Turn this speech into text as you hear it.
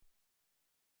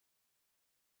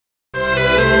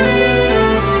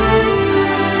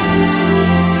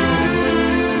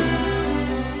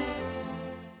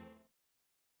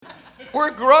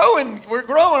growing. We're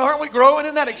growing, aren't we growing?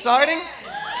 Isn't that exciting?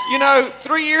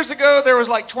 3 years ago, there was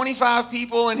like 25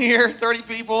 people in here, 30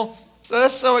 people. So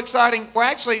that's so exciting. We're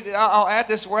actually, I'll add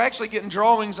this, we're actually getting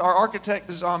drawings. Our architect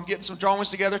is getting some drawings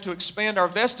together to expand our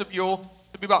vestibule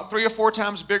to be about 3 or 4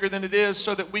 times bigger than it is,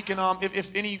 so that we can,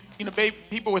 if any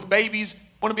people with babies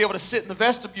want to be able to sit in the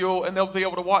vestibule, and they'll be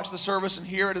able to watch the service and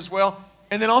hear it as well.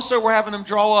 And then also we're having them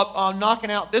draw up,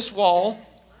 knocking out this wall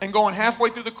and going halfway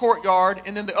through the courtyard,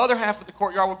 and then the other half of the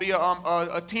courtyard will be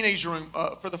a teenage room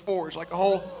for the fours, like a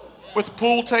whole, with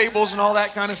pool tables and all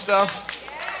that kind of stuff.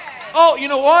 Oh, you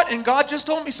know what? And God just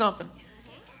told me something.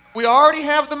 We already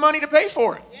have the money to pay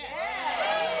for it.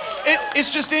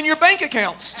 It's just in your bank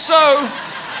accounts. So,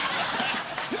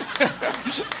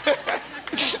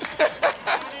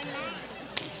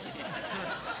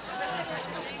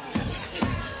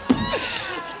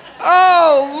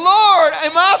 oh, Lord,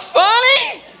 am I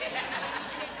funny?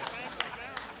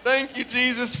 Thank you,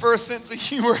 Jesus, for a sense of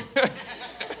humor.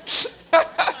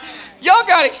 Y'all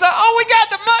got excited. Oh, we got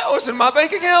the money. Oh, it's in my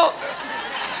bank account.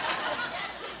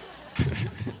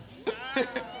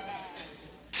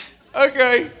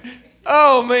 Okay.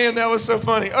 Oh, man, that was so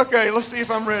funny. Okay, let's see if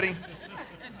I'm ready.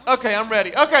 Okay, I'm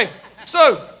ready. Okay,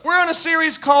 so we're on a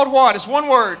series called what? It's one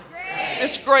word. Grace.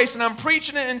 It's grace, and I'm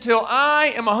preaching it until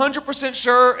I am 100%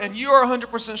 sure, and you are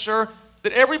 100% sure,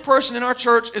 that every person in our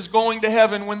church is going to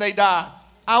heaven when they die.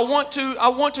 I want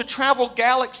to travel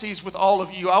galaxies with all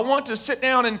of you. I want to sit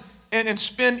down and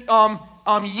spend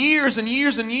years and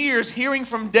years and years hearing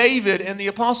from David and the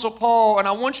Apostle Paul, and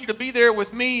I want you to be there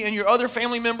with me and your other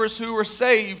family members who are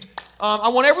saved. I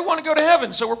want everyone to go to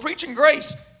heaven, so we're preaching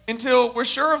grace until we're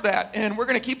sure of that, and we're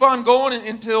going to keep on going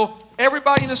until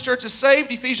everybody in this church is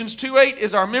saved. Ephesians 2:8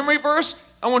 is our memory verse.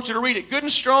 I want you to read it good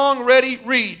and strong. Ready?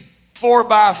 Read. For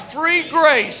by free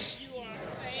grace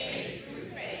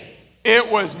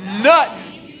it was nothing.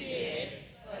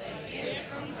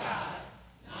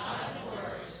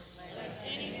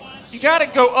 You got to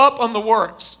go up on the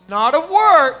works, not of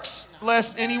works,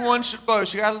 lest anyone should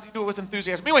boast. You got to do it with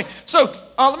enthusiasm. Anyway, so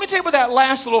let me tell you what that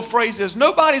last little phrase is.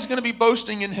 Nobody's going to be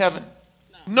boasting in heaven.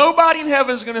 Nobody in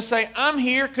heaven is going to say, I'm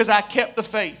here because I kept the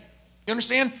faith. You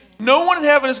understand? No one in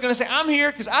heaven is going to say, I'm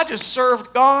here because I just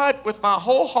served God with my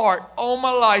whole heart all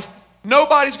my life.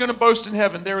 Nobody's going to boast in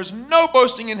heaven. There is no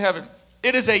boasting in heaven.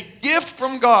 It is a gift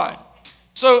from God.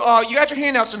 So you got your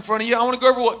handouts in front of you. I want to go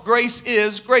over what grace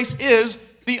is. Grace is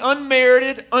the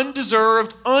unmerited,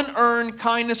 undeserved, unearned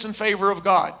kindness and favor of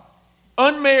God.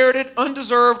 Unmerited,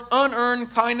 undeserved,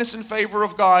 unearned kindness and favor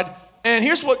of God. And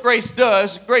here's what grace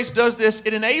does. Grace does this.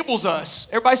 It enables us.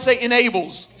 Everybody say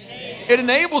enables. It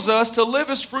enables us to live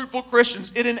as fruitful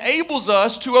Christians. It enables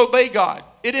us to obey God.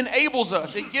 It enables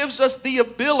us. It gives us the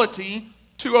ability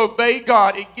to obey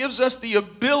God. It gives us the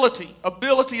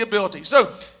ability.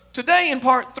 So today in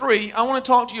part 3, I want to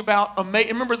talk to you about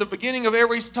amazing. Remember, the beginning of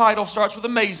every title starts with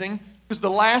amazing, because the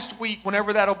last week,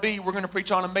 whenever that'll be, we're going to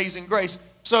preach on amazing grace.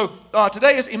 So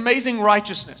today is amazing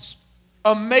righteousness.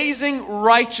 Amazing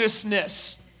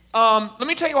righteousness. Let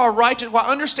me tell you why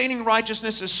understanding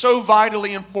righteousness is so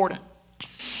vitally important.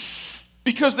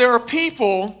 Because there are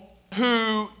people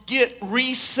who get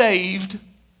resaved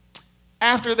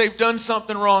after they've done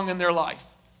something wrong in their life.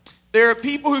 There are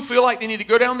people who feel like they need to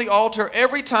go down the altar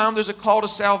every time there's a call to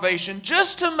salvation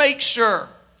just to make sure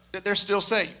that they're still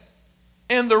saved.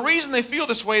 And the reason they feel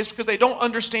this way is because they don't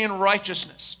understand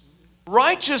righteousness.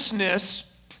 Righteousness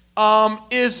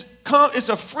is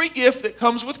a free gift that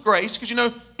comes with grace. Because you know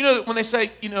that when they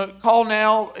say, call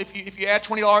now, if you add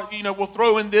 $20, we'll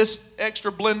throw in this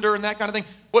extra blender and that kind of thing.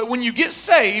 But when you get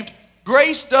saved,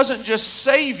 grace doesn't just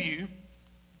save you.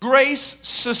 Grace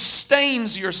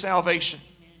sustains your salvation.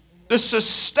 The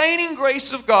sustaining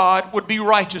grace of God would be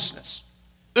righteousness.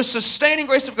 The sustaining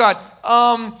grace of God.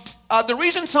 The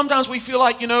reason sometimes we feel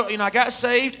like, I got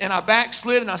saved and I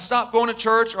backslid and I stopped going to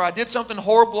church, or I did something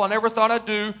horrible I never thought I'd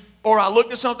do, or I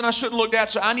looked at something I shouldn't look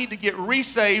at, so I need to get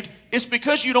resaved. It's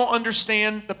because you don't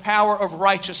understand the power of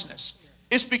righteousness.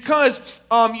 It's because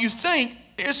you think,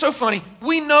 it's so funny,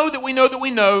 we know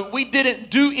we didn't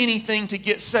do anything to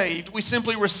get saved. We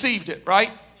simply received it,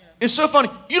 right? It's so funny.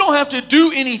 You don't have to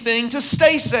do anything to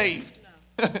stay saved.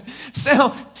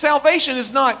 Salvation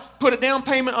is not put a down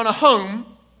payment on a home,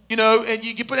 and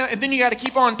you put out, and then you got to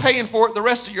keep on paying for it the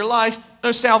rest of your life.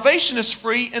 No, salvation is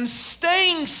free, and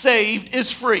staying saved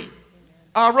is free.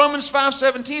 Romans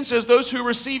 5:17 says, those who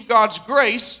receive God's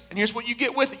grace, and here's what you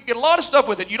get with it. You get a lot of stuff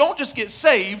with it. You don't just get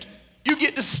saved, you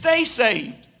get to stay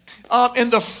saved. And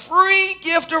the free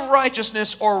gift of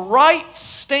righteousness, or right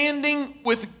standing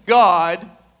with God,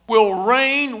 will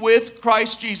reign with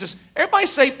Christ Jesus. Everybody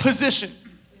say position.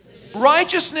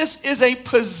 Righteousness is a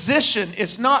position.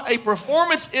 It's not a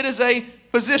performance. It is a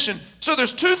position. So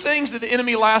there's two things that the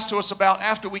enemy lies to us about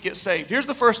after we get saved. Here's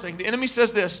the first thing. The enemy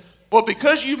says this, well,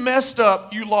 because you messed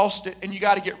up, you lost it, and you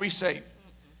got to get resaved.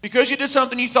 Because you did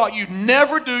something you thought you'd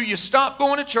never do, you stopped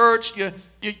going to church, you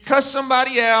cussed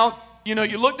somebody out, you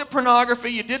looked at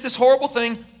pornography, you did this horrible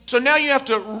thing, so now you have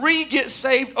to re-get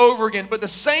saved over again. But the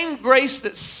same grace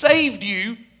that saved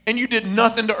you, and you did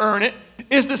nothing to earn it,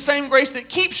 is the same grace that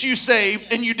keeps you saved,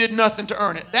 and you did nothing to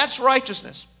earn it. That's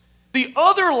righteousness. The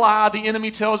other lie the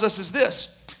enemy tells us is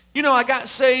this. I got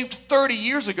saved 30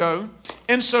 years ago,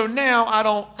 and so now I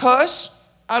don't cuss,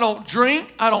 I don't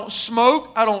drink, I don't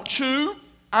smoke, I don't chew,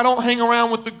 I don't hang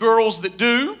around with the girls that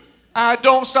do, I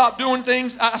stopped doing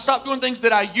things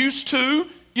that I used to,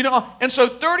 and so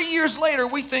 30 years later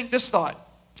we think this thought,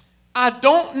 I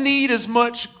don't need as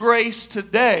much grace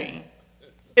today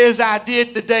as I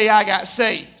did the day I got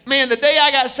saved. Man, the day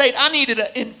I got saved, I needed an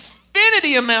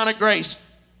infinity amount of grace.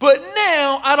 But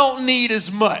now I don't need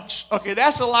as much. Okay,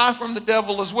 that's a lie from the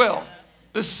devil as well.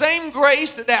 The same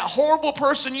grace that horrible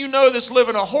person that's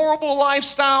living a horrible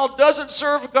lifestyle, doesn't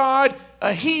serve God,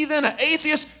 a heathen, an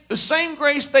atheist, the same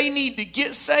grace they need to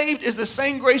get saved is the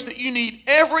same grace that you need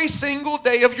every single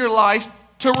day of your life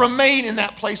to remain in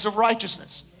that place of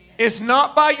righteousness. It's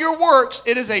not by your works.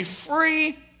 It is a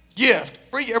free gift.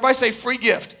 Everybody say free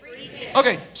gift. Free gift.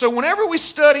 Okay, so whenever we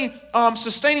study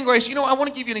sustaining grace, I want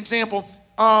to give you an example.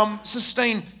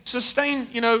 Sustain,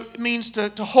 means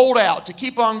to hold out, to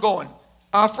keep on going.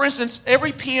 For instance,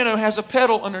 every piano has a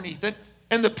pedal underneath it,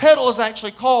 and the pedal is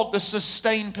actually called the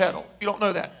sustain pedal. You don't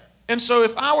know that. And so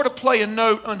if I were to play a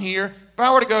note on here, if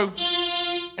I were to go,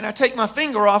 and I take my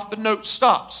finger off, the note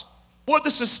stops. What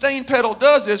the sustain pedal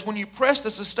does is when you press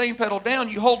the sustain pedal down,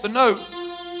 you hold the note,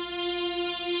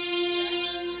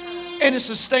 and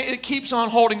it keeps on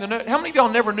holding the note. How many of y'all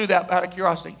never knew that out of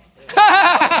curiosity?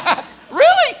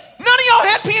 Really? None of y'all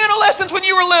had piano lessons when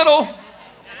you were little.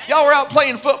 Y'all were out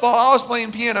playing football. I was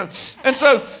playing piano. And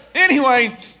so,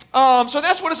 anyway, so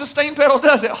that's what a sustain pedal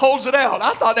does. It holds it out.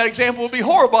 I thought that example would be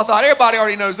horrible. I thought everybody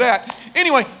already knows that.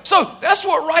 Anyway, so that's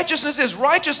what righteousness is.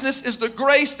 Righteousness is the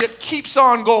grace that keeps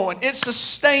on going. It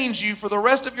sustains you for the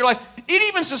rest of your life. It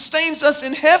even sustains us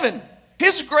in heaven.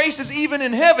 His grace is even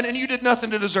in heaven, and you did nothing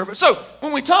to deserve it. So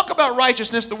when we talk about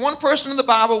righteousness, the one person in the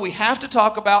Bible we have to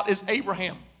talk about is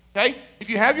Abraham. Okay? If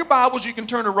you have your Bibles, you can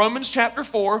turn to Romans chapter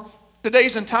 4.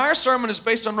 Today's entire sermon is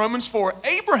based on Romans 4.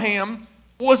 Abraham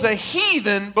was a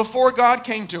heathen before God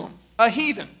came to him. A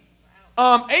heathen.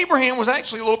 Abraham was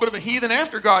actually a little bit of a heathen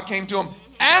after God came to him.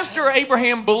 After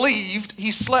Abraham believed,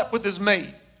 he slept with his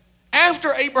maid.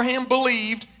 After Abraham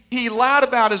believed, he lied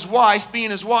about his wife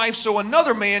being his wife so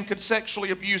another man could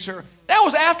sexually abuse her. That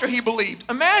was after he believed.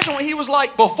 Imagine what he was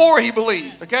like before he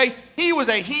believed, okay? He was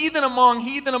a heathen among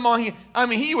heathen.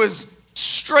 He was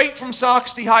straight from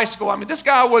Soxty High School. This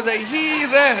guy was a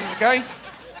heathen, okay?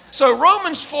 So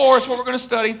Romans 4 is what we're going to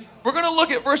study. We're going to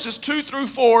look at verses 2 through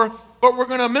 4, but we're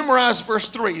going to memorize verse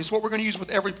 3. It's what we're going to use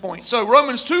with every point. So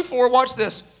Romans 2:4, watch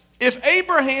this. If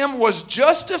Abraham was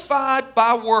justified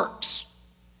by works,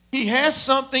 he has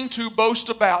something to boast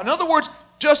about. In other words,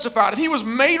 justified. If he was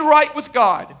made right with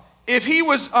God, if he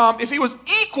was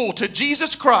equal to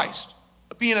Jesus Christ,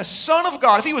 being a son of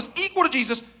God, if he was equal to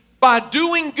Jesus by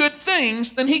doing good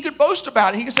things, then he could boast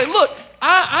about it. He could say, look,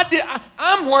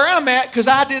 I'm where I'm at because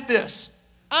I did this.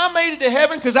 I made it to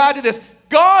heaven because I did this.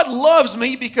 God loves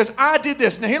me because I did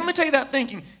this. Now, here, let me tell you that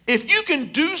thinking. If you can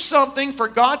do something for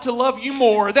God to love you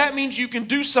more, that means you can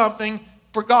do something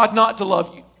for God not to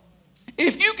love you.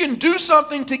 If you can do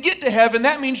something to get to heaven,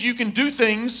 that means you can do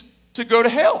things to go to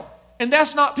hell. And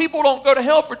that's not, people don't go to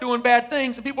hell for doing bad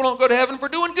things, and people don't go to heaven for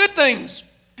doing good things.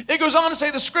 It goes on to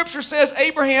say, the scripture says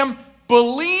Abraham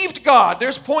believed God.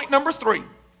 There's point number 3.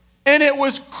 And it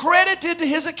was credited to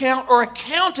his account, or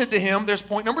accounted to him, there's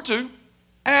point number 2,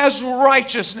 as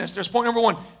righteousness. There's point number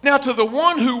 1. Now to the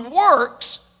one who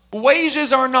works,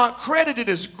 wages are not credited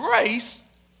as grace,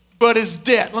 but as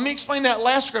debt. Let me explain that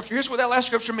last scripture. Here's what that last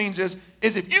scripture means is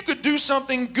if you could do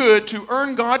something good to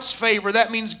earn God's favor, that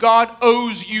means God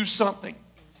owes you something.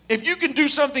 If you can do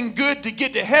something good to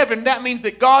get to heaven, that means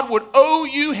that God would owe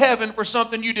you heaven for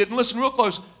something you did. And listen real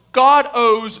close. God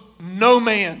owes no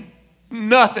man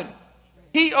nothing.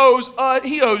 He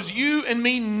owes you and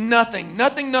me nothing.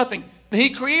 Nothing. He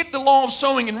created the law of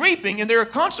sowing and reaping, and there are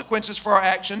consequences for our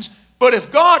actions. But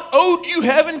if God owed you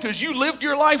heaven because you lived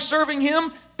your life serving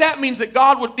him, that means that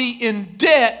God would be in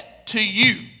debt to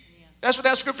you. That's what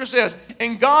that scripture says.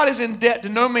 And God is in debt to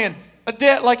no man. A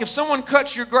debt, like if someone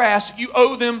cuts your grass, you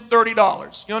owe them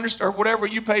 $30. You understand? Or whatever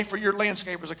you pay for your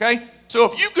landscapers, okay? So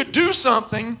if you could do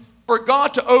something for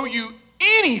God to owe you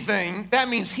anything, that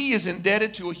means he is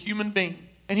indebted to a human being,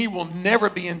 and he will never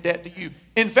be in debt to you.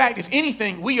 In fact, if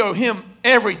anything, we owe him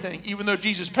everything. Even though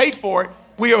Jesus paid for it,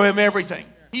 we owe him everything.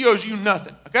 He owes you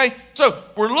nothing, okay? So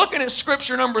we're looking at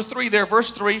scripture number 3 there,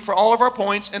 verse 3, for all of our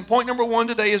points. And point number 1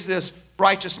 today is this: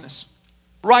 righteousness.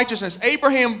 Righteousness.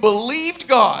 Abraham believed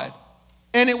God,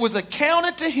 and it was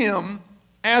accounted to him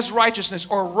as righteousness,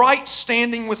 or right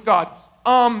standing with God.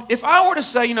 If I were to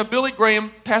say, Billy Graham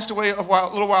passed away a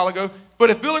little while ago, but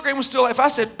if Billy Graham was still, if I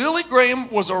said Billy Graham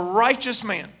was a righteous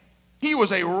man, he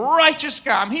was a righteous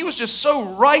guy, he was just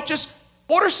so righteous,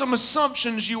 what are some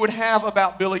assumptions you would have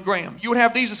about Billy Graham? You would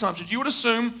have these assumptions. You would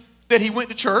assume that he went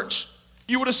to church.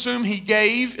 You would assume he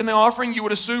gave in the offering. You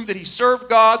would assume that he served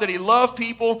God, that he loved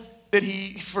people, that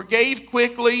he forgave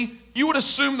quickly. You would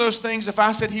assume those things if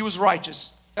I said he was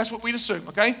righteous. That's what we'd assume,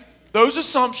 okay? Those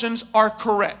assumptions are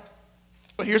correct.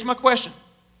 But here's my question.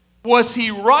 Was he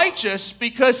righteous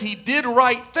because he did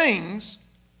right things,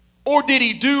 or did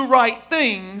he do right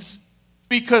things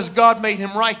because God made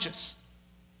him righteous?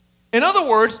 In other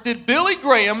words, did Billy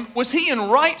Graham, was he in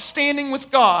right standing with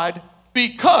God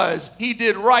because he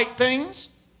did right things?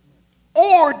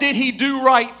 Or did he do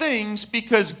right things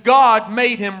because God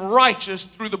made him righteous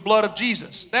through the blood of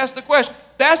Jesus? That's the question.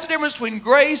 That's the difference between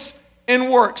grace and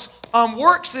works.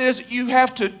 Works is you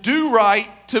have to do right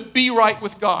to be right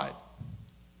with God.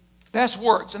 That's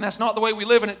works, and that's not the way we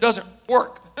live, and it doesn't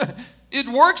work. It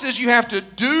works is you have to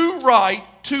do right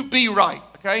to be right,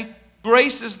 okay?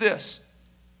 Grace is this.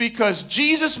 Because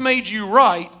Jesus made you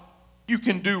right, you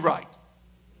can do right.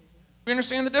 You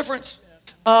understand the difference?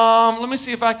 Let me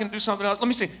see if I can do something else. Let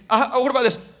me see. What about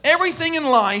this? Everything in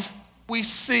life we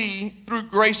see through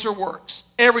grace or works.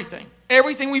 Everything.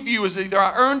 Everything we view is either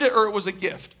I earned it or it was a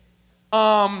gift.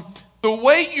 The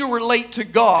way you relate to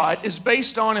God is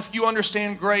based on if you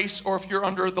understand grace or if you're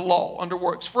under the law, under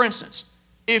works. For instance,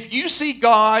 if you see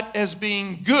God as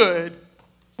being good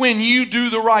when you do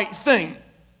the right thing,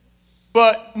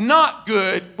 but not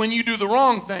good when you do the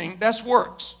wrong thing, that's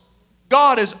works.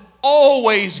 God is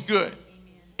always good.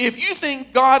 If you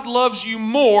think God loves you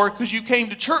more because you came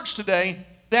to church today,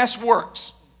 that's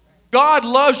works. God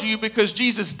loves you because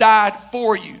Jesus died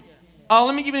for you.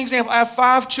 Let me give you an example. I have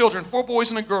 5 children, 4 boys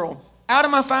and a girl. Out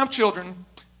of my 5 children,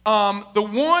 the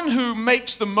one who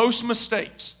makes the most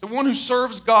mistakes, the one who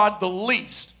serves God the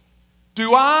least,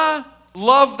 do I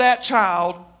love that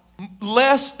child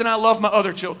less than I love my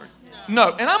other children?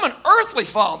 No. And I'm an earthly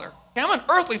father. Okay, I'm an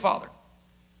earthly father.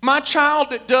 My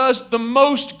child that does the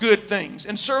most good things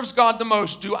and serves God the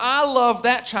most, do I love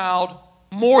that child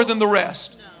more than the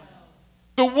rest?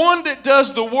 No. The one that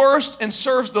does the worst and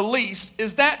serves the least,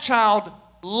 is that child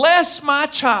less my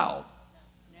child?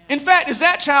 In fact, is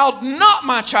that child not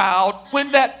my child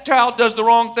when that child does the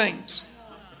wrong things?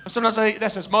 Sometimes I say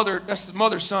that's his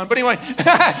mother's son. But anyway,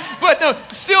 but no,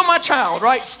 still my child,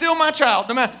 right? Still my child.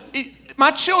 No matter,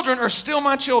 my children are still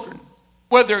my children,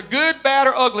 whether they're good, bad,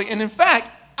 or ugly. And in fact,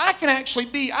 I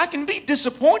can be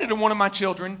disappointed in one of my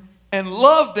children and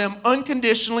love them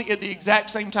unconditionally at the exact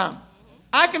same time.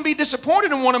 I can be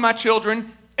disappointed in one of my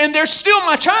children and they're still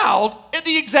my child at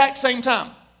the exact same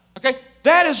time. Okay?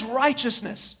 That is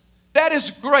righteousness. That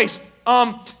is grace.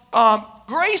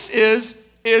 Grace is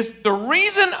the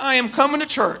reason I am coming to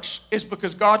church is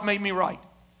because God made me right.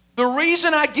 The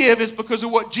reason I give is because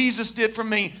of what Jesus did for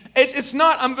me. It's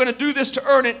not I'm going to do this to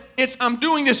earn it. It's I'm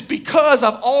doing this because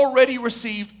I've already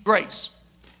received grace.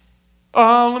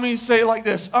 Let me say it like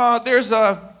this.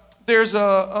 There's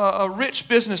a rich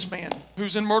businessman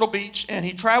who's in Myrtle Beach, and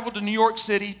he traveled to New York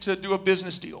City to do a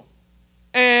business deal.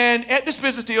 And at this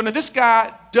business deal, now this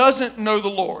guy doesn't know the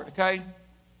Lord, okay?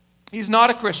 He's not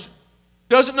a Christian.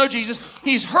 Doesn't know Jesus.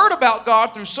 He's heard about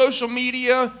God through social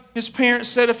media. His parents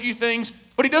said a few things,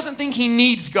 but he doesn't think he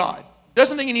needs God.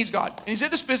 Doesn't think he needs God. And he's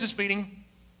at this business meeting,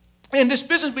 and this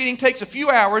business meeting takes a few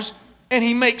hours, and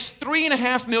he makes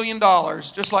 $3.5 million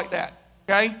just like that,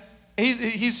 okay?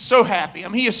 He's so happy. I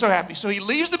mean, he is so happy. So he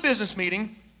leaves the business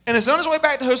meeting and is on his way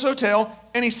back to his hotel,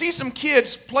 and he sees some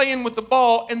kids playing with the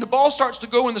ball, and the ball starts to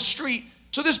go in the street.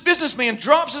 So this businessman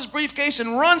drops his briefcase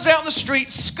and runs out in the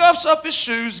street, scuffs up his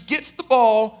shoes, gets the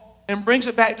ball, and brings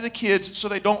it back to the kids so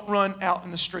they don't run out in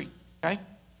the street, okay?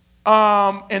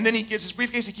 And then he gets his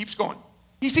briefcase, he keeps going.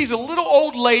 He sees a little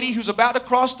old lady who's about to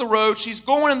cross the road. She's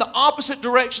going in the opposite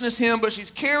direction as him, but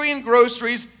she's carrying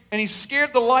groceries, and he's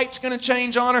scared the light's going to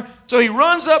change on her. So he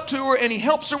runs up to her, and he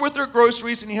helps her with her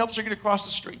groceries, and he helps her get across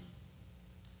the street.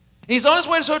 He's on his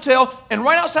way to his hotel, and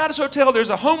right outside his hotel, there's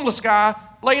a homeless guy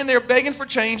laying there begging for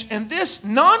change, and this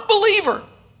non-believer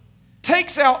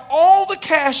takes out all the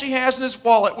cash he has in his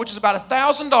wallet, which is about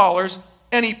 $1,000,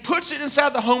 and he puts it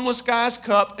inside the homeless guy's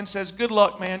cup and says, good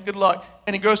luck, man, good luck.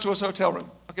 And he goes to his hotel room.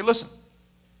 Okay, listen.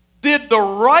 Did the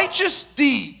righteous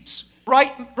deeds,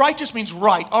 righteous means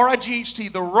right, R-I-G-H-T,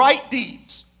 the right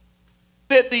deeds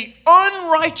that the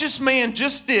unrighteous man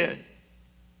just did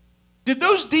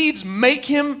those deeds make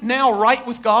him now right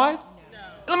with God? No.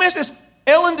 Let me ask this.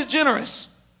 Ellen DeGeneres,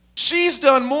 she's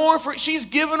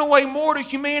given away more to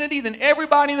humanity than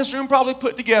everybody in this room probably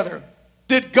put together.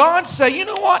 Did God say, you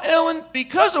know what, Ellen,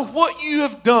 because of what you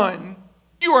have done,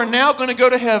 you are now going to go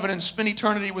to heaven and spend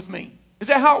eternity with me? Is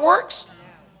that how it works?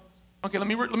 Okay, let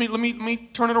me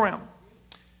turn it around.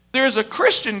 There's a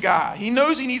Christian guy. He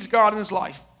knows he needs God in his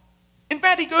life. In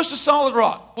fact, he goes to Solid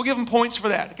Rock. We'll give him points for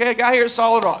that. Okay, a guy here at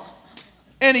Solid Rock.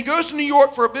 And he goes to New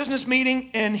York for a business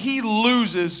meeting, and he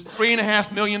loses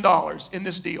 $3.5 million in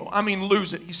this deal. I mean,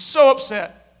 lose it. He's so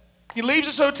upset. He leaves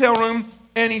his hotel room,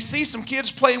 and he sees some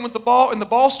kids playing with the ball, and the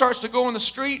ball starts to go in the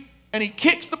street, and he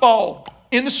kicks the ball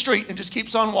in the street and just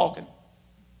keeps on walking.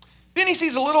 Then he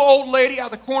sees a little old lady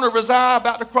out the corner of his eye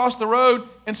about to cross the road,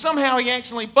 and somehow he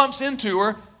accidentally bumps into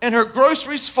her, and her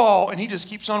groceries fall, and he just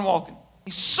keeps on walking.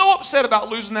 He's so upset about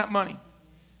losing that money.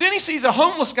 Then he sees a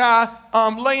homeless guy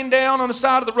laying down on the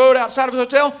side of the road outside of his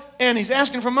hotel, and he's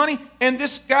asking for money. And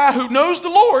this guy who knows the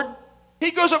Lord, he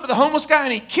goes up to the homeless guy,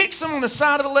 and he kicks him on the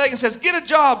side of the leg and says, get a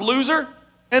job, loser.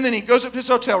 And then he goes up to his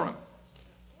hotel room.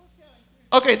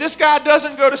 Okay, this guy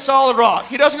doesn't go to Solid Rock.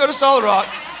 He doesn't go to Solid Rock.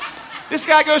 This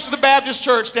guy goes to the Baptist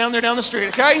church down there down the street,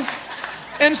 okay?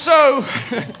 And so,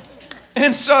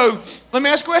 let me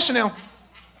ask a question now.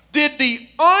 Did the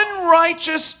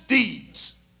unrighteous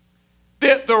deeds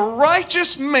that the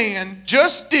righteous man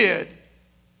just did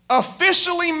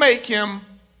officially make him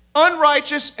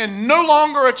unrighteous and no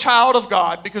longer a child of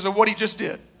God because of what he just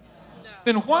did? No.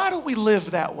 Then why do we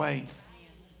live that way?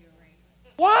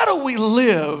 Why do we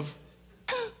live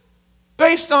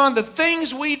based on the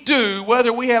things we do,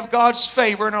 whether we have God's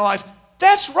favor in our life?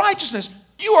 That's righteousness.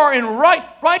 You are in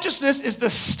righteousness is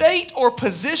the state or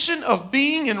position of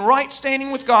being in right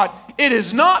standing with God. It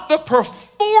is not the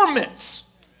performance.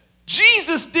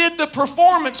 Jesus did the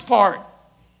performance part.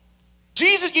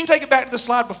 Jesus, you can take it back to the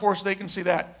slide before so they can see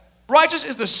that. Righteous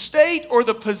is the state or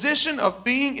the position of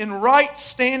being in right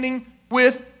standing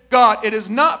with God. It is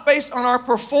not based on our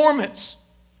performance.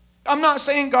 I'm not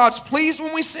saying God's pleased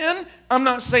when we sin. I'm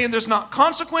not saying there's not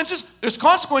consequences. There's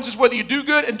consequences whether you do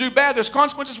good and do bad. There's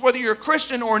consequences whether you're a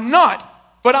Christian or not.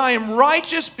 But I am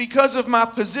righteous because of my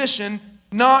position,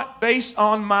 not based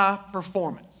on my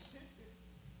performance.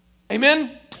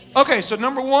 Amen? Okay, so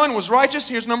number one was righteous.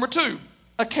 Here's number two,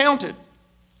 accounted.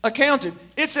 Accounted.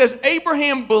 It says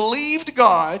Abraham believed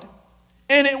God,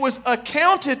 and it was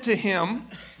accounted to him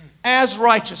as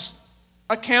righteousness.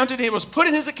 Accounted, it was put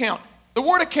in his account. The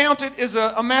word accounted is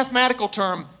a mathematical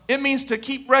term. It means to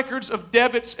keep records of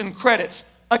debits and credits.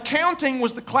 Accounting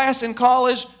was the class in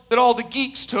college that all the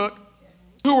geeks took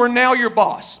who are now your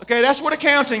boss. Okay, that's what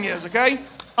accounting is, okay?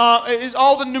 Is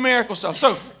all the numerical stuff.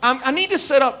 So I need to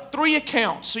set up 3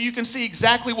 accounts so you can see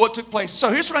exactly what took place.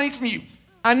 So here's what I need from you.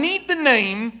 I need the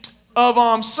name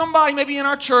of somebody maybe in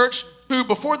our church who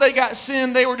before they got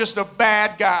sin, they were just a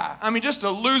bad guy. I mean, just a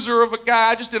loser of a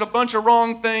guy, just did a bunch of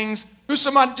wrong things. Who's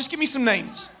somebody? Just give me some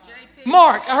names.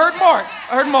 Mark. I heard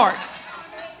Mark.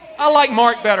 I like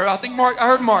Mark better. I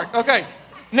heard Mark. Okay.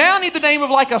 Now I need the name of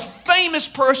like a famous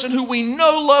person who we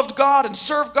know loved God and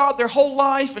served God their whole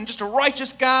life and just a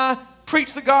righteous guy,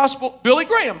 preached the gospel. Billy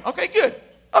Graham. Okay, good.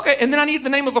 Okay, and then I need the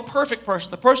name of a perfect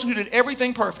person, the person who did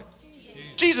everything perfect.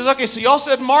 Jesus. Okay, so y'all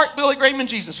said Mark, Billy Graham, and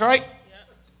Jesus, right?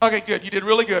 Okay, good. You did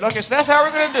really good. Okay, so that's how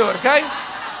we're going to do it, okay?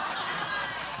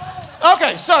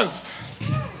 Okay, so.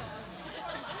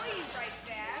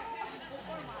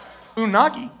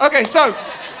 Unagi.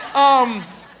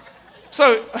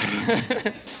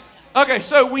 Okay,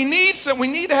 so we need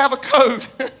to have a code.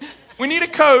 We need a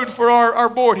code for our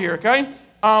board here, okay?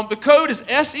 The code is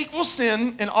S equals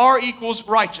sin and R equals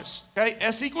righteous, okay?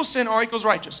 S equals sin, R equals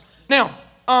righteous. Now,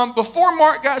 before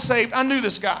Mark got saved, I knew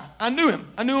this guy. I've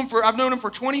known him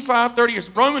for 25, 30 years.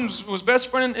 Roman was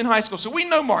best friend in high school, so we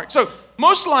know Mark. So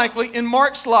most likely in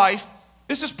Mark's life,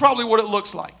 this is probably what it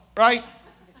looks like, right?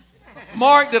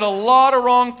 Mark did a lot of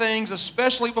wrong things,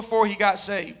 especially before he got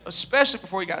saved.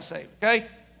 Okay?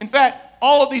 In fact,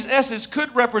 all of these S's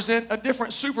could represent a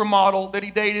different supermodel that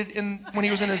he dated when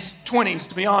he was in his 20s,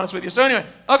 to be honest with you. So anyway,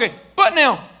 okay. But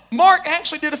now, Mark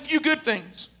actually did a few good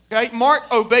things. Okay? Mark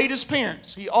obeyed his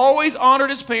parents. He always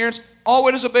honored his parents,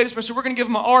 always obeyed his parents, so we're going to give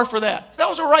him an R for that. That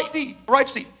was a right deed.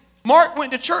 Mark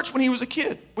went to church when he was a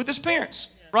kid with his parents.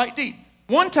 Right deed.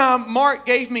 One time, Mark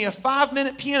gave me a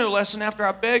 5-minute piano lesson after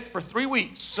I begged for 3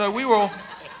 weeks. So we will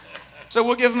So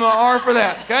we'll give him an R for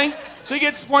that, okay? So he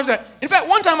gets points for that. In fact,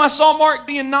 one time I saw Mark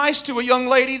being nice to a young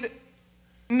lady.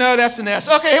 No, that's an S.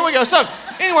 Okay, here we go. So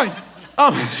anyway,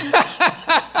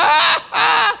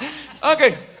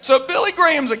 okay, so Billy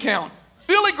Graham's account.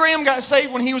 Billy Graham got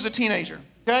saved when he was a teenager,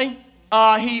 okay?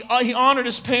 He honored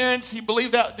his parents. He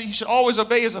believed that he should always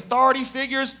obey his authority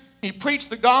figures. He preached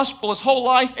the gospel his whole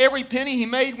life. Every penny he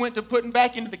made went to putting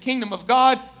back into the kingdom of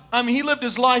God. I mean, he lived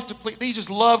his life to please. He just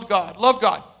loved God, loved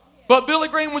God. But Billy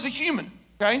Graham was a human,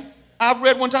 okay? I've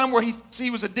read one time where he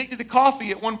was addicted to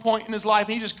coffee at one point in his life,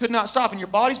 and he just could not stop. And your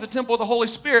body's the temple of the Holy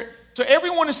Spirit. So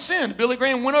everyone has sinned. Billy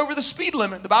Graham went over the speed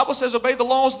limit. The Bible says obey the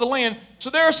laws of the land. So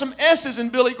there are some S's in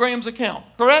Billy Graham's account,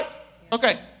 correct?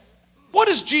 Okay. What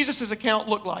does Jesus' account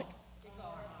look like?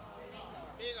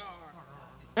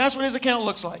 That's what his account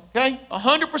looks like, okay?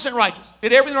 100% righteous.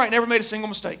 Did everything right, never made a single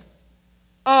mistake.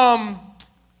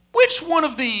 Which one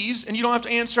of these, and you don't have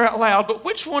to answer out loud, but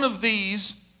which one of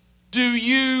these do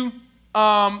you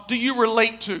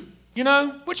relate to? You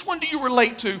know, which one do you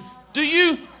relate to?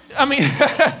 You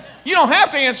don't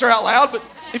have to answer out loud, but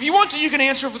if you want to, you can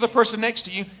answer for the person next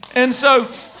to you. And so,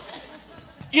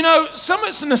 you know, some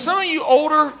of you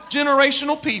older generation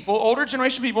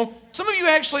people, some of you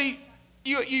actually,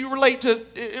 you relate to,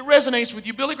 it resonates with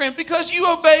you, Billy Graham, because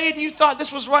you obeyed and you thought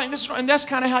this was right and this is right, and that's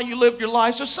kind of how you lived your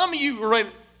life. So some of you relate,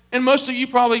 and most of you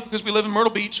probably, because we live in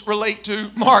Myrtle Beach, relate to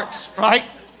Mark's, right?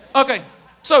 Okay,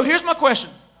 so here's my question.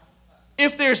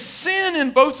 If there's sin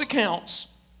in both accounts,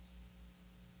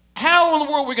 how in the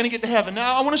world are we going to get to heaven?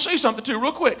 Now, I want to show you something too,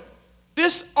 real quick.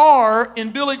 This R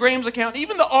in Billy Graham's account,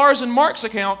 even the R's in Mark's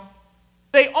account,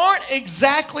 they aren't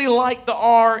exactly like the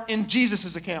R in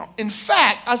Jesus' account. In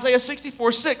fact, Isaiah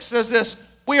 64:6 says this,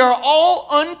 we are all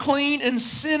unclean and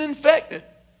sin infected,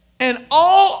 and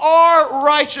all our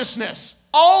righteousness,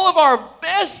 all of our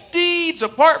best deeds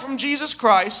apart from Jesus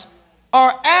Christ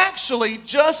are actually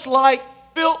just like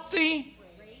filthy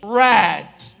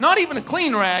rags. Not even a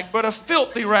clean rag, but a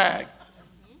filthy rag.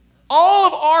 All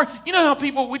of our, you know how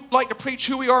people, we like to preach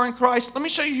who we are in Christ? Let me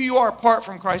show you who you are apart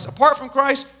from Christ. Apart from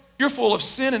Christ, you're full of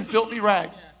sin and filthy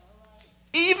rags.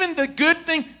 Even the good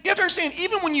thing, you have to understand,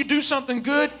 even when you do something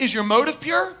good, is your motive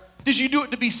pure? Did you do it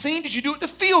to be seen? Did you do it to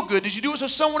feel good? Did you do it so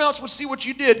someone else would see what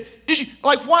you did?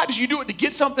 Why? Did you do it to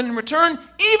get something in return?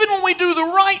 Even when we do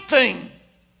the right thing,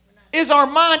 is our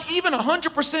mind even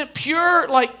 100% pure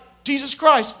like Jesus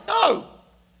Christ? No.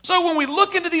 So when we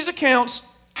look into these accounts,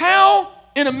 how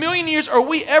in a million years are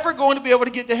we ever going to be able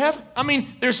to get to heaven? I mean,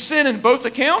 there's sin in both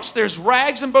accounts. There's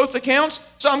rags in both accounts.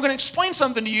 So I'm going to explain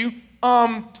something to you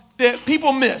that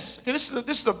people miss. Okay, this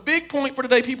is a big point for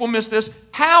today. People miss this.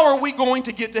 How are we going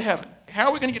to get to heaven? How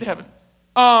are we going to get to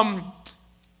heaven?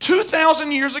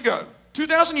 2,000 years ago,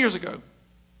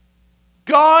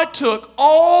 God took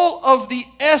all of the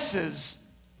S's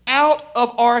out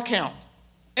of our account.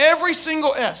 Every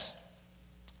single S.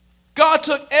 God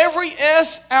took every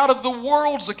S out of the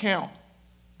world's account.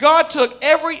 God took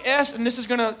every S, and this is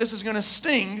gonna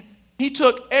sting. He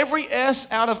took every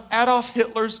S out of Adolf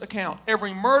Hitler's account.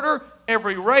 Every murder,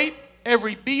 every rape,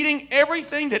 every beating,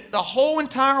 everything that the whole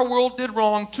entire world did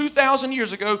wrong 2,000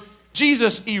 years ago,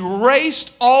 Jesus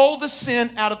erased all the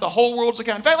sin out of the whole world's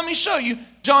account. In fact, let me show you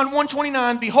John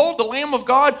 1:29. Behold, the Lamb of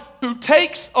God who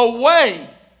takes away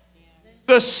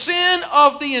the sin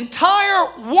of the entire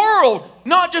world.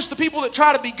 Not just the people that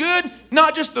try to be good,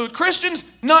 not just the Christians,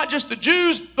 not just the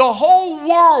Jews, the whole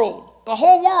world. The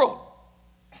whole world.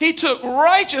 He took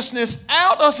righteousness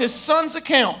out of his son's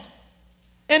account.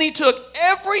 And he took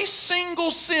every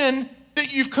single sin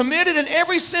that you've committed and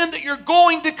every sin that you're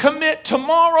going to commit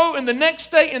tomorrow and the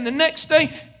next day and the next day.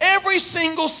 Every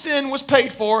single sin was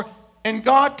paid for, and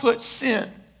God put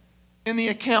sin in the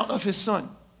account of his son.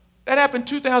 That happened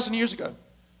 2,000 years ago.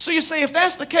 So you say, if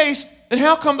that's the case, then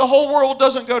how come the whole world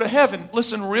doesn't go to heaven?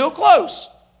 Listen real close.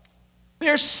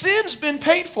 Their sin's been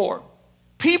paid for.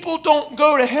 People don't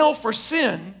go to hell for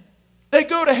sin. They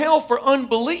go to hell for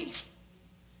unbelief.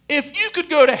 If you could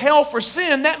go to hell for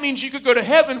sin, that means you could go to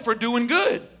heaven for doing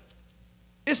good.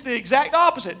 It's the exact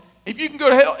opposite. If you can go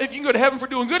to heaven for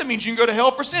doing good, it means you can go to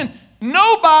hell for sin.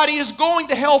 Nobody is going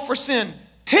to hell for sin.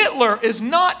 Hitler is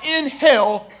not in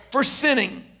hell for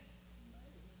sinning.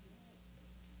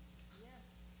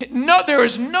 No, there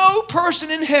is no person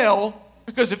in hell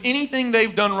because of anything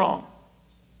they've done wrong.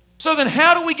 So then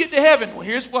how do we get to heaven? Well,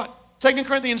 here's what. 2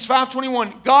 Corinthians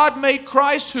 5:21. God made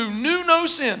Christ who knew no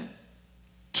sin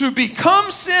to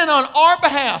become sin on our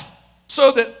behalf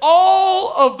so that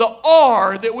all of the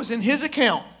R that was in his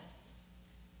account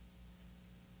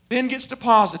then gets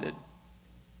deposited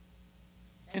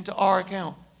into our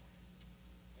account.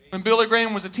 When Billy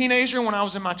Graham was a teenager, when I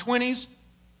was in my 20s,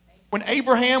 when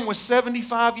Abraham was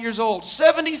 75 years old.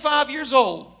 75 years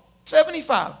old.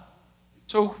 75.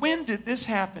 So when did this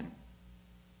happen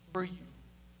for you?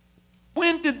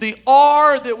 When did the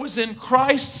R that was in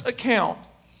Christ's account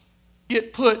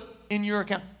get put in your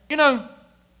account? You know,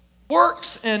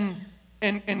 works and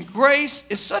grace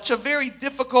is such a very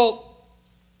difficult.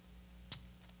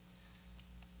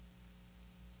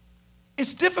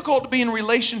 It's difficult to be in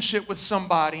relationship with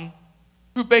somebody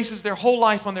who bases their whole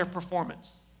life on their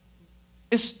performance.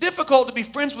 It's difficult to be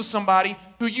friends with somebody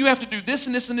who you have to do this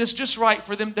and this and this just right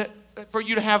for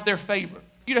you to have their favor,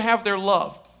 you to have their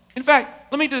love. In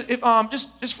fact, let me do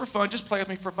just for fun, just play with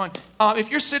me for fun.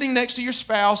 If you're sitting next to your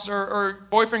spouse or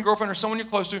boyfriend, girlfriend, or someone you're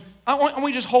close to, I want you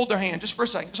to just hold their hand just for a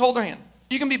second. Just hold their hand.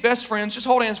 You can be best friends. Just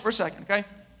hold hands for a second, okay?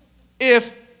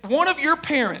 If one of your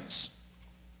parents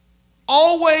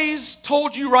always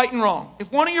told you right and wrong,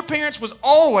 if one of your parents was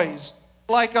always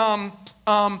like,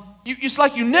 it's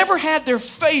like you never had their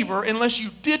favor unless you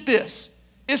did this.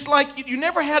 It's like you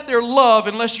never had their love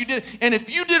unless you did. And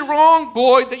if you did wrong,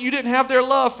 boy, that you didn't have their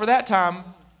love for that time.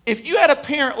 If you had a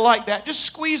parent like that, just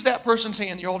squeeze that person's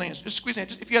hand, your old hands. Just squeeze the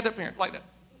hand. If you had that parent like that.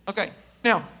 Okay.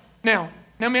 Now,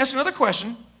 let me ask you another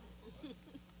question.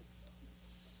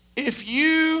 If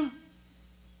you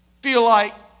feel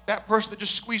like that person that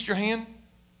just squeezed your hand,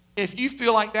 if you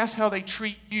feel like that's how they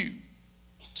treat you,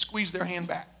 squeeze their hand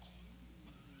back.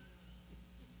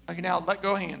 Okay, now let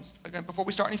go of hands. Okay, before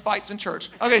we start any fights in church.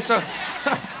 Okay, so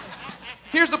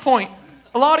here's the point.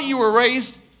 A lot of you were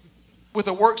raised with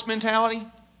a works mentality,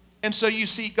 and so you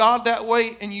see God that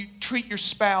way, and you treat your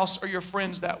spouse or your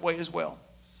friends that way as well.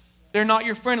 They're not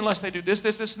your friend unless they do this,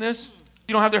 this, this, and this.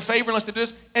 You don't have their favor unless they do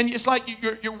this. And it's like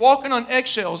you're walking on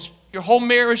eggshells your whole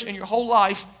marriage and your whole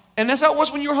life. And that's how it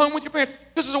was when you were home with your parents.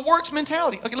 Because it's a works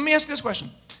mentality. Okay, let me ask you this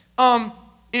question.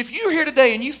 If you're here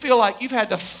today and you feel like you've had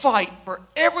to fight for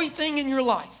everything in your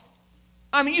life,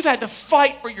 I mean, you've had to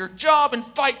fight for your job and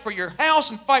fight for your house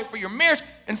and fight for your marriage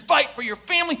and fight for your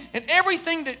family and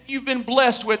everything that you've been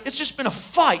blessed with, it's just been a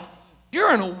fight.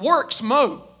 You're in a works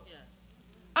mode.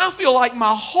 I feel like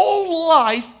my whole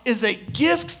life is a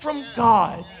gift from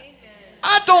God.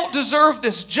 I don't deserve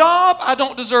this job. I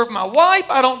don't deserve my wife.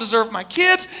 I don't deserve my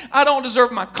kids. I don't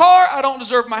deserve my car. I don't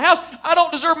deserve my house. I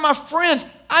don't deserve my friends.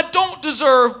 I don't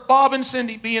deserve Bob and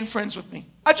Cindy being friends with me.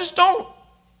 I just don't.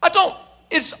 I don't.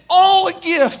 It's all a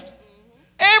gift.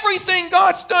 Everything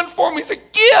God's done for me is a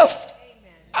gift.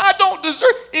 I don't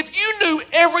deserve. If you knew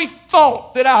every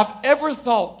thought that I've ever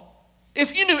thought,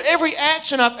 if you knew every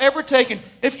action I've ever taken,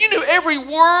 if you knew every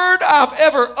word I've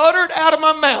ever uttered out of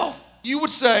my mouth, you would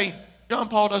say, John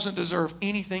Paul doesn't deserve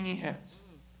anything he has.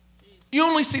 You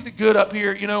only see the good up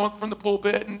here, from the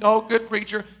pulpit, and good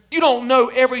preacher. You don't know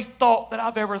every thought that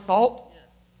I've ever thought.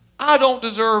 I don't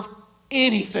deserve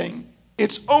anything.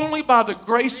 It's only by the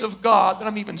grace of God that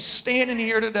I'm even standing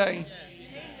here today.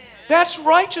 That's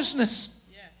righteousness.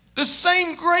 The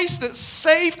same grace that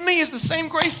saved me is the same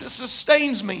grace that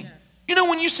sustains me.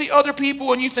 When you see other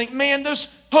people and you think, man, those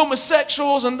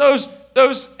homosexuals and those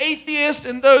atheists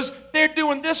and they're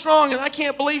doing this wrong, and I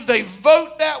can't believe they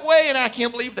vote that way, and I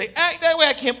can't believe they act that way,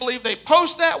 I can't believe they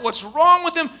post that, what's wrong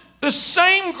with them? The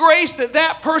same grace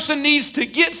that person needs to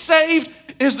get saved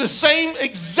is the same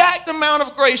exact amount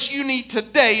of grace you need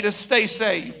today to stay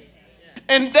saved.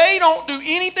 And they don't do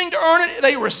anything to earn it,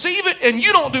 they receive it, and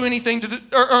you don't do anything to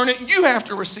earn it, you have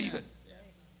to receive it.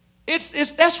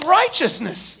 That's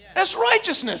righteousness. That's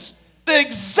righteousness. The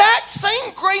exact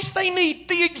same grace they need,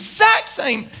 the exact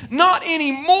same. Not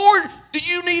any more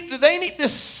do they need. The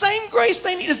same grace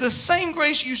they need is the same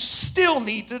grace you still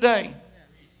need today.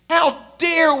 How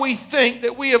dare we think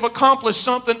that we have accomplished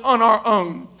something on our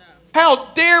own?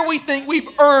 How dare we think we've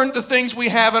earned the things we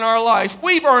have in our life?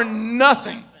 We've earned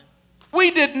nothing.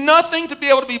 We did nothing to be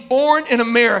able to be born in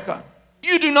America.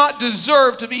 You do not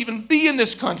deserve to even be in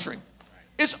this country.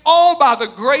 It's all by the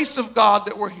grace of God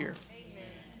that we're here.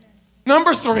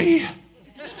 Number 3.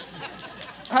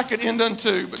 I could end on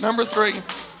 2, but number 3.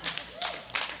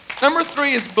 Number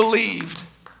 3 is believed.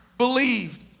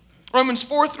 Believed. Romans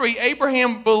 4:3.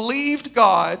 Abraham believed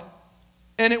God,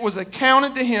 and it was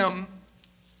accounted to him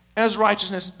as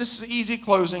righteousness. This is an easy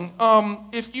closing.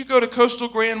 If you go to Coastal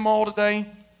Grand Mall today,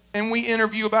 and we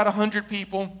interview about 100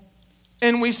 people,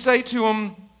 and we say to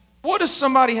them, what does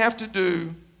somebody have to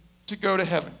do to go to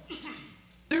heaven?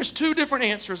 There's 2 different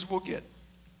answers we'll get.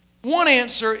 One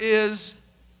answer is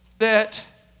that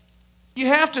you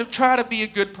have to try to be a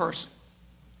good person.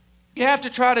 You have to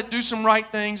try to do some right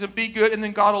things and be good, and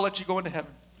then God will let you go into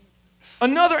heaven.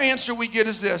 Another answer we get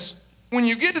is this. When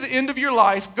you get to the end of your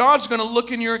life, God's going to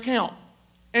look in your account.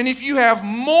 And if you have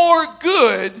more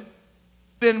good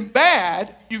than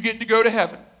bad, you get to go to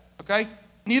heaven. Okay?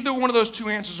 Neither one of those two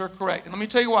answers are correct. And let me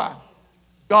tell you why.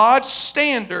 God's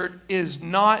standard is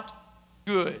not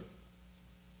good.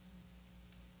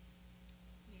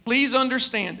 Please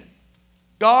understand it.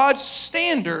 God's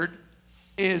standard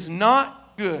is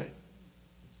not good.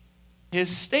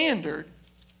 His standard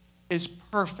is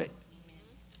perfect.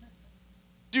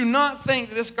 Do not think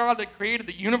that this God that created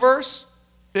the universe,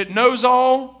 that knows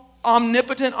all,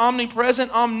 omnipotent,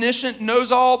 omnipresent, omniscient,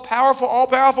 knows all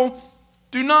powerful,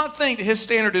 do not think that his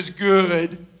standard is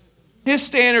good. His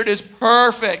standard is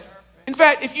perfect. In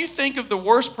fact, if you think of the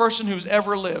worst person who's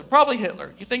ever lived, probably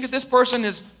Hitler, you think that this person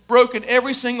has broken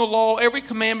every single law, every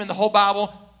commandment in the whole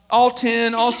Bible, all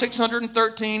 10, all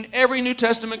 613, every New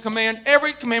Testament command,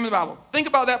 every commandment in the Bible. Think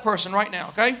about that person right now,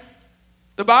 okay?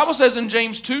 The Bible says in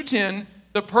James 2:10,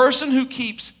 the person who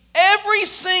keeps every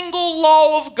single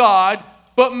law of God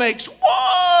but makes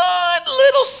one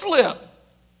little slip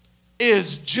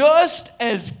is just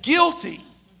as guilty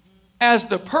as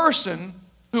the person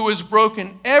who has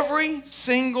broken every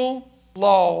single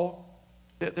law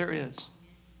that there is.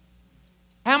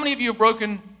 How many of you have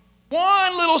broken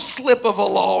one little slip of a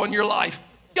law in your life?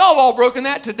 Y'all have all broken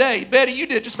that today. Betty, you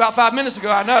did just about 5 minutes ago,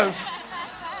 I know.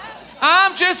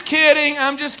 I'm just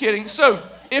kidding. So,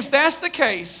 if that's the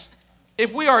case,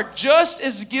 if we are just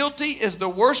as guilty as the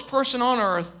worst person on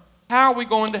earth, how are we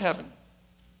going to heaven?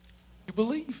 You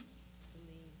believe.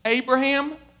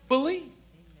 Abraham believed.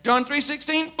 John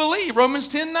 3:16, believe. Romans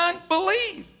 10:9,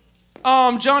 believe.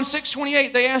 John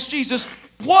 6:28, they asked Jesus,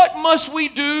 what must we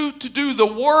do to do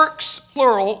the works,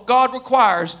 plural, God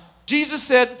requires? Jesus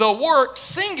said, the work,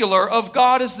 singular, of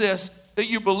God is this, that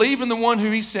you believe in the one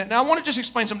who he sent. Now, I want to just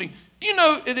explain something. You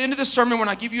know, at the end of this sermon, when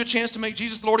I give you a chance to make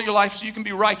Jesus the Lord of your life so you can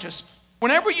be righteous,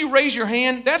 whenever you raise your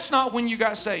hand, that's not when you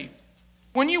got saved.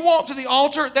 When you walk to the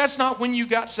altar, that's not when you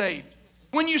got saved.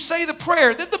 When you say the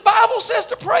prayer that the Bible says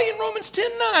to pray in Romans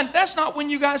 10:9, that's not when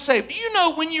you got saved. Do you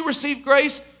know when you received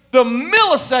grace? The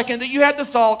millisecond that you had the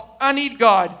thought, I need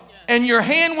God, and your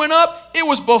hand went up, it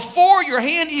was before your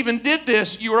hand even did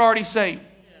this, you were already saved.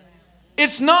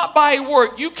 It's not by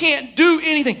work. You can't do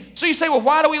anything. So you say, well,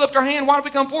 why do we lift our hand? Why do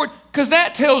we come forward? Because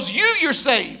that tells you you're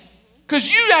saved. Because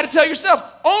you got to tell yourself,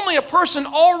 only a person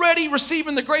already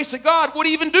receiving the grace of God would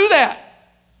even do that.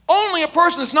 Only a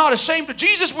person that's not ashamed of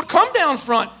Jesus would come down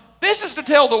front. This is to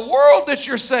tell the world that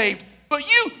you're saved. But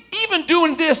you, even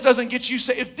doing this doesn't get you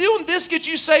saved. If doing this gets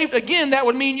you saved, again, that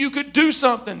would mean you could do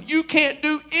something. You can't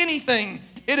do anything.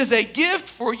 It is a gift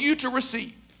for you to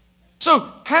receive.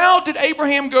 So how did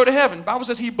Abraham go to heaven? The Bible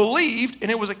says he believed and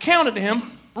it was accounted to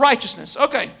him righteousness.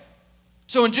 Okay,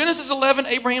 so in Genesis 11,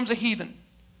 Abraham's a heathen.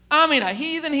 I mean a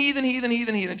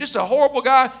heathen. Just a horrible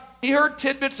guy. He heard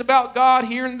tidbits about God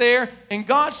here and there. And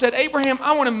God said, Abraham,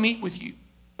 I want to meet with you.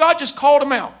 God just called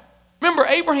him out. Remember,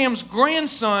 Abraham's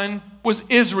grandson was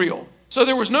Israel. So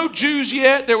there was no Jews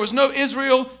yet. There was no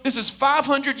Israel. This is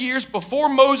 500 years before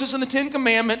Moses and the Ten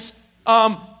Commandments.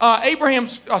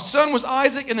 Abraham's son was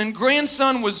Isaac, and then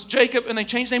grandson was Jacob, and they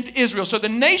changed the name to Israel. So the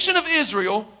nation of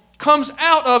Israel comes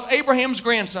out of Abraham's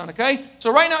grandson, okay?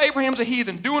 So right now Abraham's a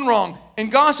heathen, doing wrong.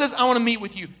 And God says, I want to meet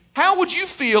with you. How would you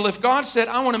feel if God said,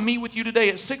 I want to meet with you today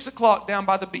at 6 o'clock down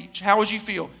by the beach? How would you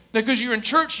feel? Because you're in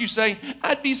church, you say,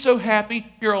 I'd be so happy.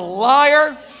 You're a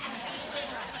liar.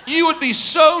 You would be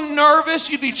so nervous.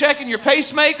 You'd be checking your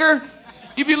pacemaker.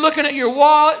 You'd be looking at your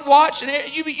watch,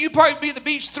 and you'd probably be at the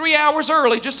beach 3 hours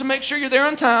early just to make sure you're there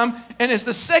on time. And as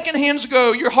the second hymns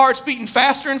go, your heart's beating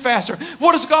faster and faster.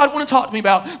 What does God want to talk to me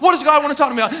about? What does God want to talk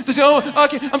to me about? They say, oh,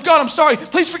 okay, God, I'm sorry.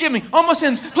 Please forgive me. All my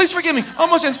sins. Please forgive me. All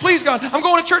my sins. Please, God. I'm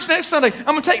going to church next Sunday. I'm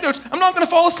going to take notes. I'm not going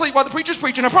to fall asleep while the preacher's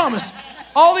preaching. I promise.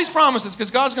 All these promises because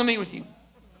God's going to meet with you.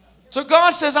 So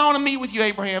God says, I want to meet with you,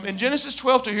 Abraham. In Genesis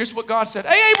 12:2, here's what God said.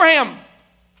 Hey, Abraham,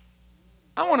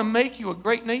 I want to make you a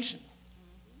great nation.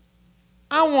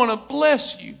 I want to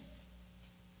bless you.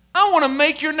 I want to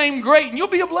make your name great, and you'll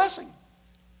be a blessing.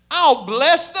 I'll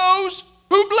bless those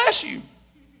who bless you.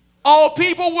 All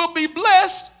people will be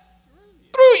blessed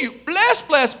through you. Bless,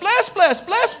 bless, bless, bless,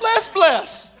 bless, bless,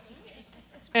 bless.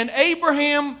 And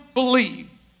Abraham believed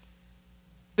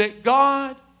that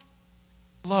God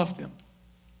loved him,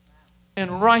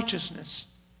 and righteousness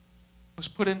was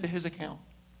put into his account.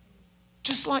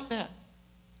 Just like that.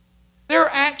 There are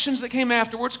actions that came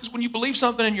afterwards because when you believe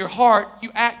something in your heart,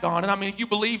 you act on it. I mean, if you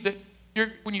believe that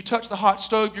when you touch the hot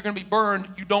stove, you're going to be burned,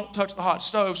 you don't touch the hot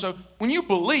stove. So when you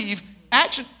believe,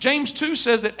 action, James 2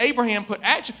 says that Abraham put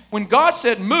action. When God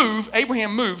said move,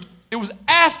 Abraham moved. It was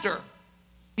after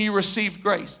he received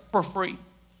grace for free.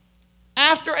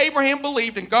 After Abraham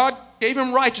believed and God gave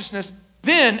him righteousness, then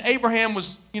then Abraham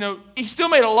was, he still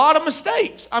made a lot of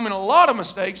mistakes. A lot of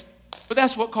mistakes, but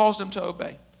that's what caused him to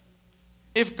obey.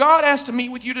 If God asked to meet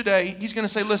with you today, he's going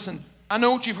to say, listen, I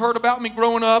know what you've heard about me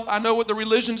growing up. I know what the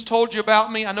religions told you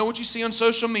about me. I know what you see on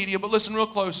social media, but listen real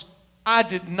close. I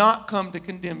did not come to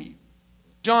condemn you.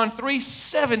 John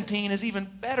 3:17 is even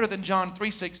better than John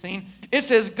 3:16. It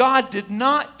says God did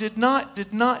not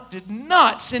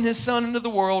send his son into the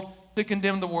world to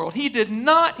condemn the world. He did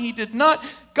not.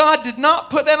 God did not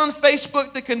put that on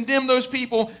Facebook to condemn those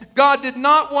people. God did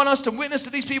not want us to witness to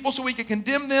these people so we could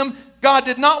condemn them. God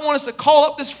did not want us to call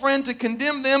up this friend to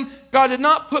condemn them. God did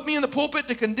not put me in the pulpit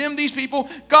to condemn these people.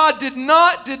 God did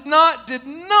not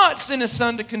send his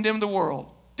son to condemn the world.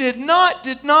 Did not.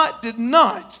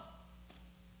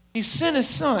 He sent his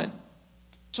son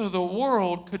so the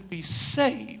world could be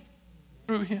saved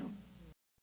through him.